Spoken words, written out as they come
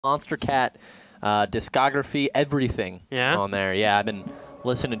Monster Cat discography, everything on there. Yeah, I've been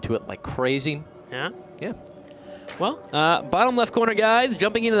listening to it like crazy. Yeah? Yeah. Well, bottom left corner, guys,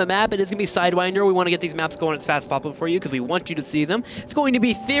 jumping into the map. It is going to be Sidewinder. We want to get these maps going as fast as possible for you because we want you to see them. It's going to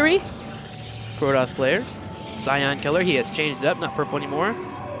be Theory, Protoss player, Scion Killer. He has changed it up, not purple anymore.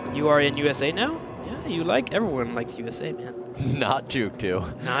 You are in USA now? Yeah, you like, everyone likes USA, man. Not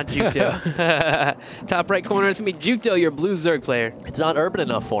jookto. Not jookto. Top right corner is going to be jookto, your blue Zerg player. It's not urban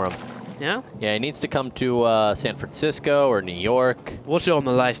enough for him. Yeah? Yeah, he needs to come to San Francisco or New York. We'll show him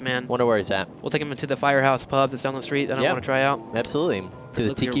the life, man. Wonder where he's at. We'll take him into the Firehouse pub that's down the street that I want to try out. Absolutely. To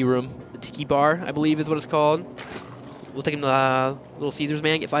the Tiki Room. The Tiki Bar, I believe is what it's called. We'll take him to Little Caesars,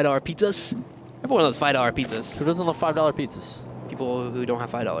 man, get $5 pizzas. Everyone loves $5 pizzas. Who doesn't love $5 pizzas? People who don't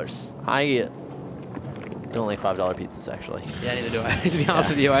have $5. I don't like $5 pizzas, actually. Yeah, neither do I. To be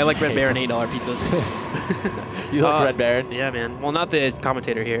honest with you, I like Red Baron $8 pizzas. You like Red Baron? Yeah, man. Well, not the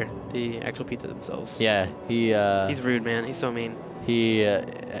commentator here. The actual pizza themselves. Yeah, he's rude, man. He's so mean. He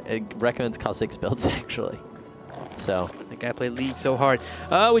recommends Cossack builds, actually. So that guy played League so hard.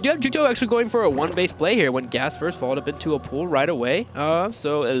 We do have jookto actually going for a one-base play here. When Gas first followed up into a pool right away.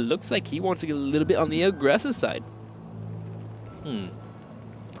 So it looks like he wants to get a little bit on the aggressive side.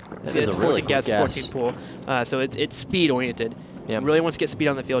 See, it's a really gas 14 pool, so it's speed oriented. Yeah. Really wants to get speed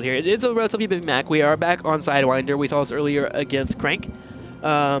on the field here. It is a relatively big map. We are back on Sidewinder. We saw this earlier against Crank,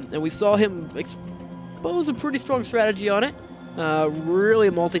 and we saw him expose a pretty strong strategy on it. Really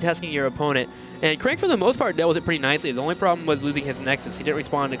multitasking your opponent. And Crank, for the most part, dealt with it pretty nicely. The only problem was losing his Nexus. He didn't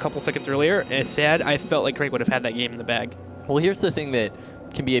respawn a couple seconds earlier, and if had, I felt like Crank would have had that game in the bag. Well, here's the thing that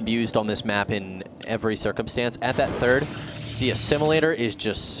can be abused on this map in every circumstance. At that third, the assimilator is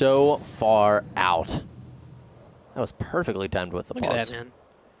just so far out. That was perfectly timed with the pause. Look at that, man.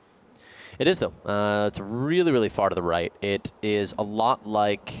 It is, though. It's really, really far to the right. It is a lot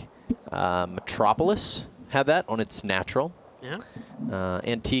like Metropolis had that on its natural. Yeah.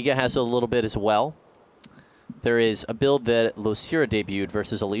 Antigua has a little bit as well. There is a build that Losira debuted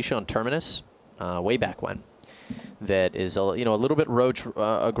versus Alicia on Terminus way back when. That is a little bit roach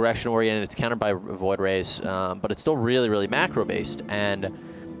aggression oriented. It's countered by Void Rays, but it's still really, really macro based. And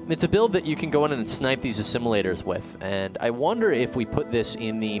it's a build that you can go in and snipe these assimilators with. And I wonder if we put this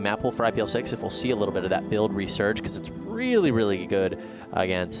in the map pool for IPL6, if we'll see a little bit of that build resurge, because it's really, really good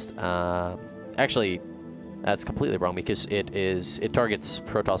against. Actually, that's completely wrong because it targets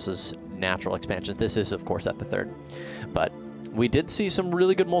Protoss's natural expansions. This is, of course, at the third, but. We did see some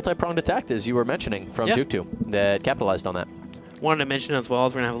really good multi-pronged attack, as you were mentioning, from jookto that capitalized on that. Wanted to mention as well,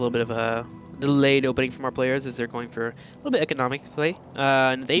 is we're going to have a little bit of a delayed opening from our players as they're going for a little bit economic play.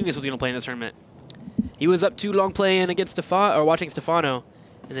 And Avis was going to play in this tournament. He was up too long playing against watching Stefano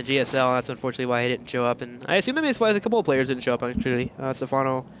in the GSL. That's unfortunately why he didn't show up. And I assume maybe it's why a couple of players didn't show up, actually.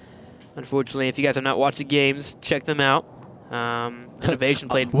 Stefano, unfortunately, if you guys have not watched the games, check them out. Innovation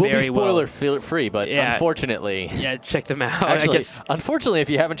played very well. We'll be spoiler-free, but unfortunately... Yeah, check them out. Actually, I guess. Unfortunately, if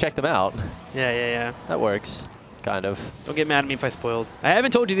you haven't checked them out... Yeah. That works, kind of. Don't get mad at me if I spoiled. I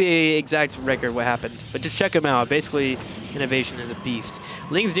haven't told you the exact record what happened, but just check them out. Basically, Innovation is a beast.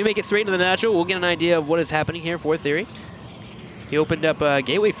 Lings do make it straight into the natural. We'll get an idea of what is happening here for Theory. He opened up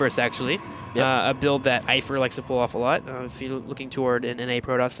Gateway first, actually. Yep. A build that Eifer likes to pull off a lot. If you're looking toward an NA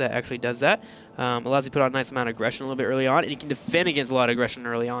Protoss that actually does that, allows you to put on a nice amount of aggression a little bit early on, and you can defend against a lot of aggression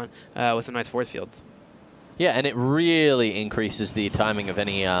early on with some nice force fields. Yeah, and it really increases the timing of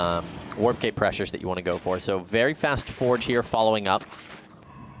any warp gate pressures that you want to go for. So very fast forge here following up.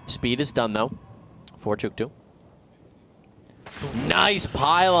 Speed is done, though, for jookto. Nice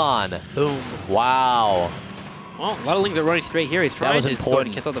pylon. Boom. Wow. Well, a lot of Lings are running straight here. He's trying to go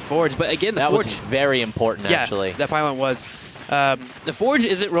and cancel the Forge, but again, the Forge... That was very important, actually. Yeah, that pylon was. The Forge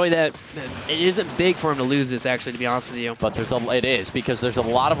isn't really that... It isn't big for him to lose this, actually, to be honest with you. But it is, because there's a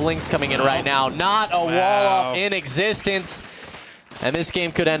lot of Lings coming in right now. Not a wall-up in existence. And this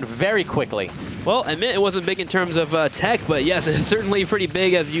game could end very quickly. Well, I admit it wasn't big in terms of tech, but yes, it's certainly pretty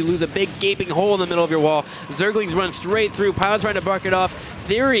big as you lose a big gaping hole in the middle of your wall. Zerglings run straight through. Pylon's trying to buck it off.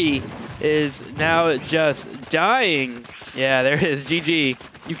 Theory is now just dying. Yeah, there it is. GG.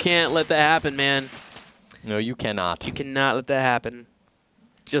 You can't let that happen, man. No, you cannot. You cannot let that happen.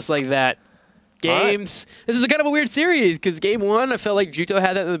 Just like that. Games. Right. This is a kind of a weird series because game one, I felt like jookto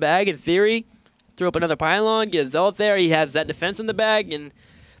had that in the bag. In Theory, threw up another pylon, get a Zealot there. He has that defense in the bag, and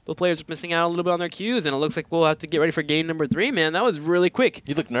both players are missing out a little bit on their cues, and it looks like we'll have to get ready for game number 3, man. That was really quick.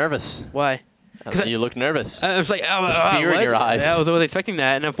 You look nervous. Why? You look nervous. I was like, there's fear in your eyes. Yeah, I was expecting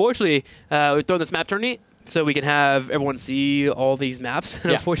that. And unfortunately, we're throwing this map tourney so we can have everyone see all these maps.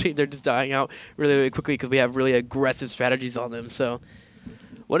 And unfortunately, they're just dying out really, really quickly because we have really aggressive strategies on them. So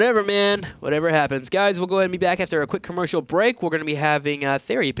Whatever, man. Whatever happens. Guys, we'll go ahead and be back after a quick commercial break. We're going to be having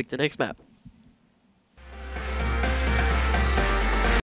Theory pick the next map.